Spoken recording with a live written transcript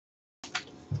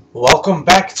Welcome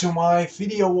back to my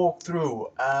video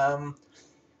walkthrough.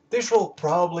 This will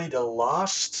probably the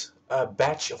last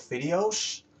batch of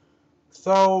videos,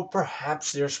 though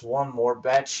perhaps there's one more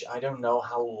batch. I don't know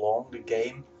how long the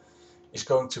game is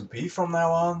going to be from now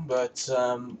on, but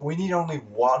we need only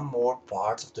one more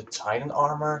part of the Titan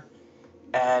armor,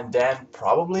 and then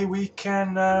probably we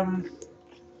can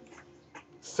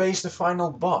face the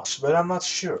final boss, but I'm not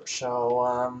sure,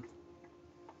 so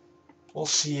we'll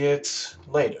see it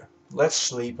later. Let's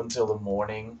sleep until the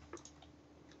morning.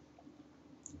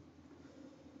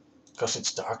 Because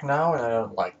it's dark now and I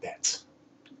don't like that.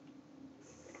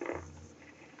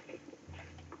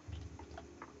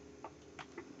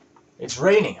 It's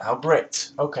raining, how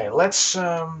great. Okay, let's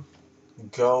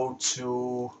go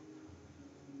to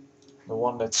the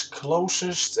one that's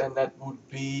closest, and that would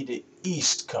be the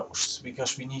east coast,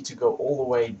 because we need to go all the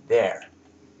way there.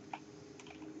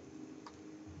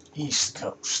 East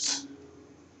coast.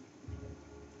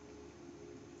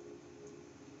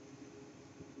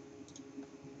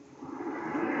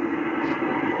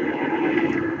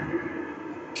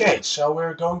 Okay, so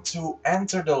we're going to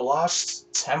enter the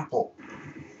last temple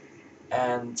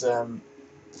and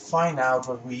find out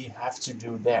what we have to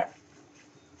do there.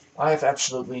 I have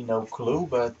absolutely no clue,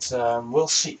 but we'll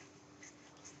see.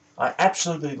 I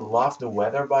absolutely love the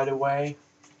weather, by the way.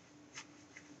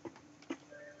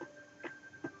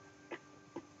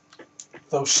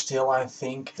 Though still I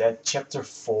think that chapter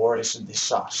 4 is a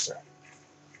disaster.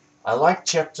 I like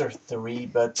chapter 3,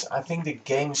 but I think the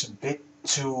game is a bit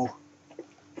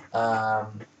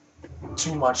um,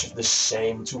 too much of the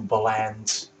same, too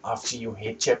bland after you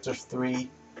hit chapter 3.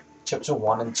 Chapter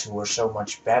 1 and 2 are so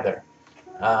much better.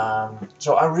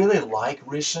 So I really like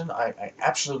Risen. I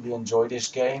absolutely enjoy this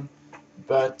game,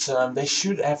 but they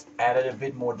should have added a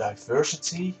bit more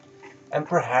diversity, and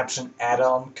perhaps an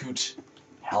add-on could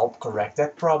help correct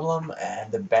that problem.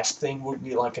 And the best thing would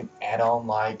be like an add-on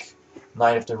like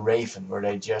Night of the Raven, where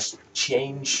they just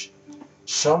change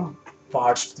some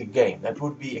parts of the game. That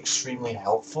would be extremely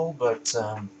helpful, but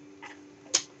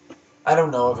I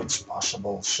don't know if it's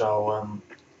possible, so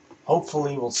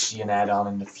hopefully we'll see an add-on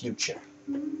in the future.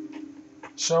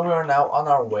 So we are now on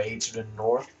our way to the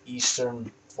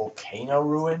northeastern volcano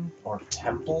ruin, or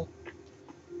temple,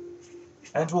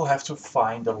 and we'll have to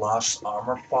find the last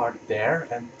armor part there,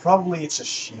 and probably it's a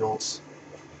shield,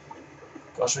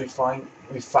 because we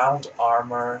found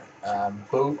armor,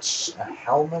 boots, a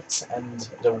helmet, and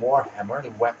the warhammer,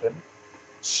 the weapon.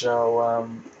 So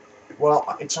well,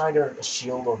 it's either a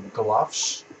shield or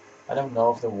gloves. I don't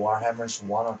know if the warhammer is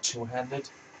one or two-handed,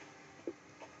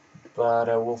 but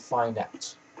we'll find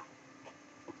out.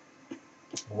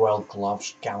 Well,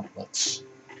 gloves, gauntlets,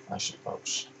 I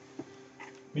suppose.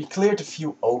 We cleared a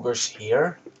few ogres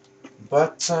here,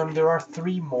 but there are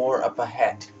 3 more up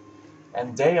ahead,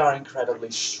 and they are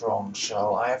incredibly strong,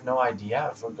 so I have no idea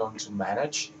if we're going to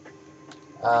manage.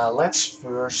 Let's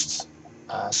first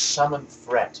summon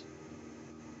Fred.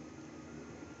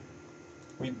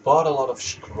 We bought a lot of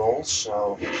scrolls,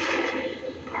 so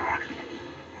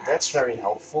that's very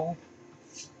helpful.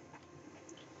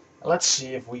 Let's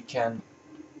see if we can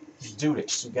do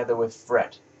this together with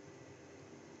Fred.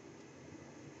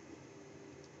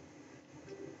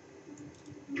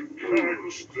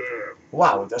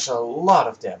 Wow, it does a lot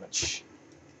of damage.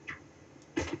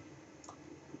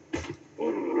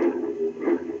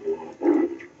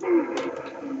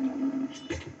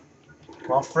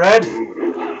 Come on, Fred.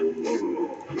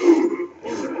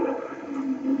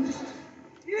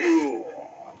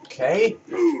 Okay.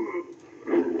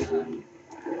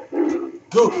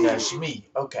 Goodness me.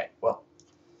 Okay, well,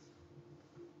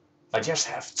 I just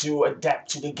have to adapt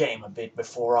to the game a bit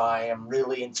before I am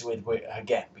really into it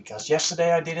again, because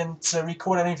yesterday I didn't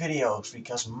record any videos,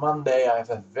 because Monday I have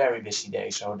a very busy day,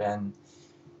 so then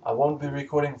I won't be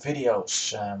recording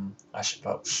videos, I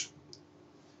suppose.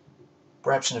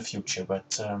 Perhaps in the future,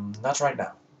 but not right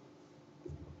now.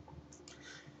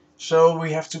 So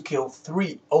we have to kill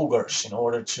 3 ogres in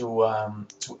order to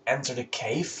enter the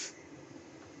cave,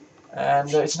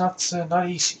 and it's not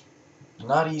easy,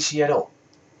 not easy at all.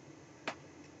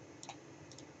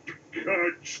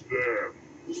 Catch them!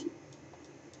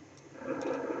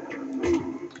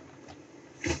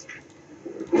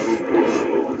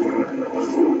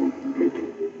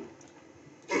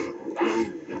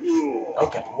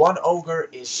 Okay, 1 ogre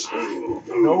is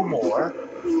no more.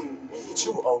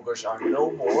 2 ogres are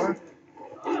no more.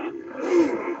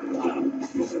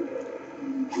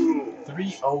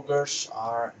 3 ogres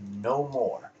are no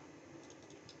more.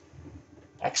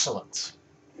 Excellent.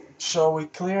 So we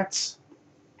cleared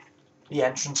the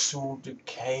entrance to the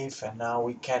cave, and now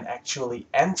we can actually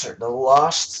enter the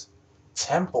last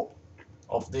temple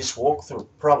of this walkthrough,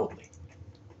 probably.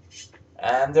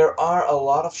 And there are a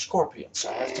lot of scorpions,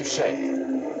 I have to say.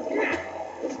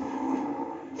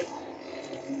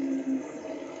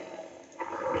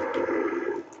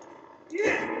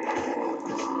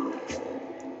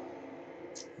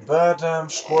 But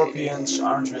scorpions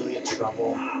aren't really a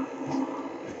trouble.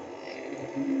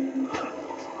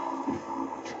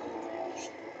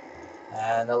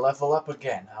 And a level up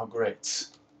again, how great.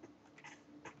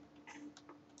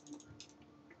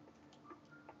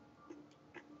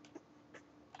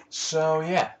 So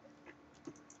yeah.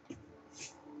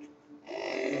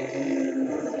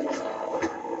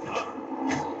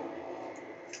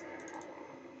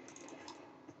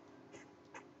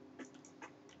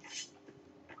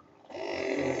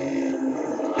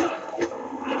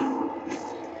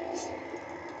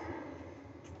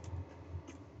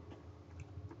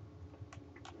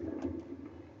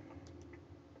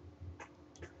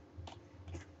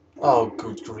 Oh,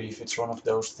 good grief, it's one of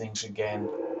those things again.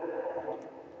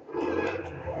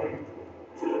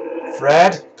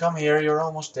 Fred, come here, you're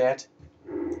almost dead.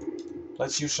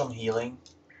 Let's use some healing.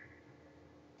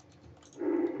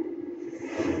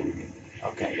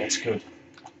 Okay, that's good.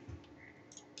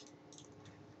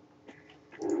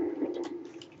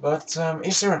 But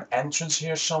is there an entrance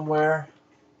here somewhere?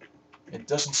 It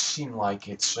doesn't seem like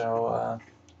it, so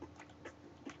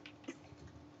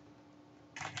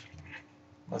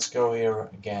let's go here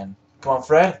again. Come on,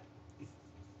 Fred.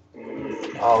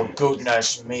 Oh,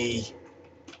 goodness me.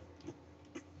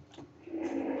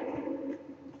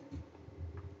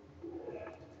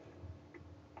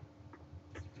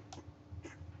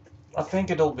 I think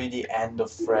it'll be the end of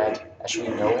Fred as we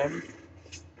know him.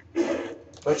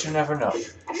 But you never know.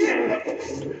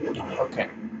 Okay.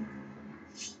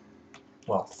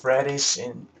 Well, Fred is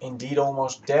indeed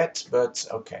almost dead, but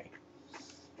okay.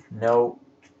 No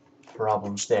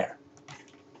problems there.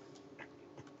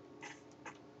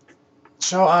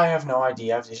 So I have no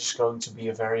idea if this is going to be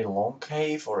a very long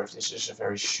cave or if this is a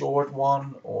very short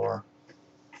one or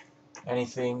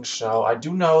anything. So I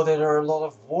do know that there are a lot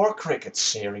of war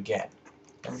crickets here again.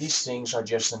 And these things are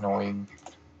just annoying.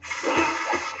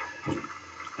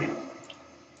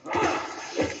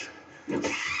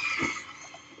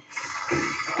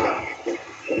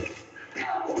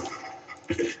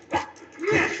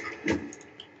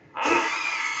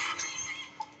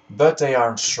 But they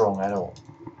aren't strong at all.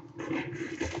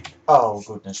 Oh,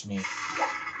 goodness me.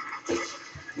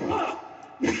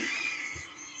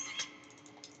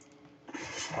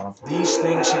 One of these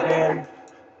things again.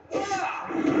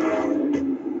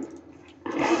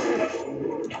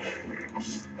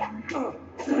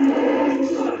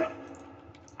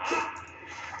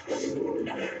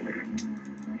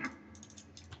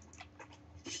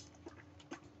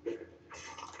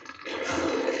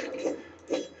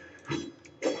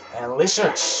 And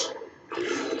lizards.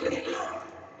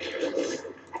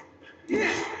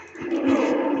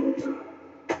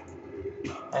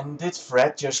 And did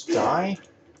Fred just die?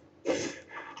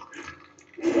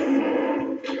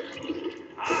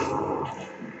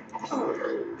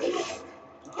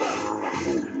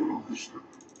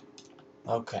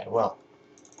 Okay, well.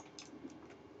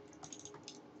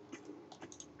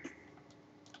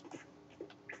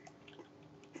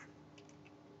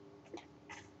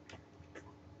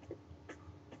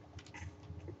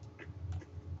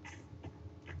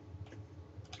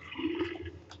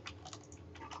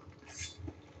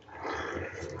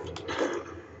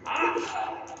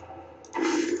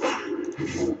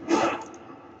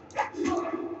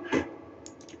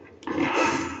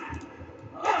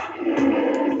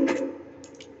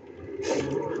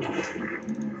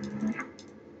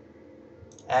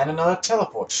 And another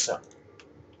teleport stone.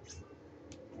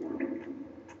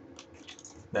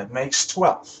 That makes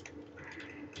 12.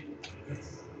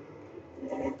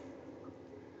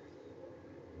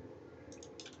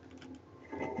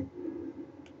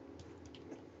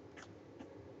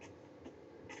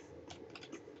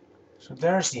 So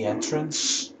there's the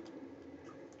entrance.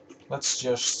 Let's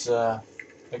just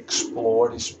explore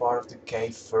this part of the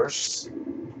cave first.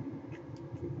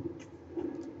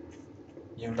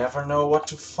 You never know what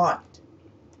to find.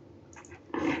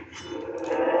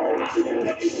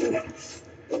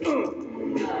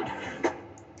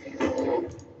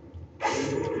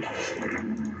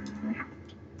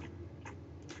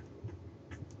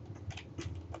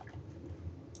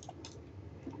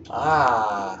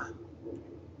 Ah.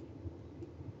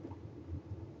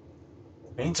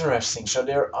 Interesting. So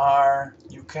there are,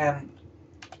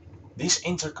 these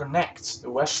interconnect, the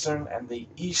western and the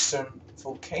eastern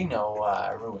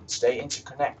volcano ruins. They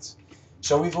interconnect.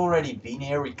 So we've already been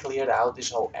here. We cleared out this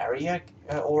whole area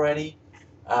already.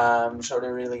 So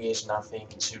there really is nothing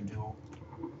to do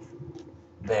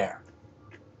there.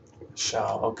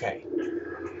 So, okay.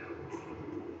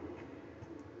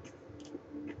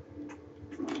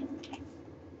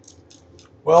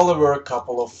 Well, there were a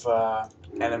couple of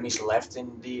enemies left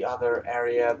in the other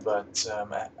area, but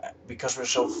because we're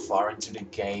so far into the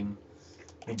game,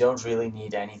 we don't really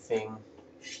need anything.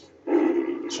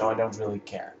 So I don't really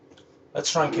care.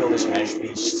 Let's try and kill this ash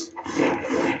beast.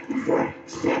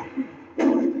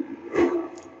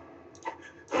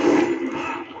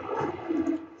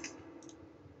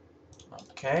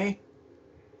 Okay.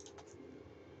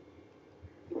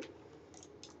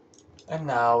 And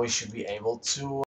now we should be able to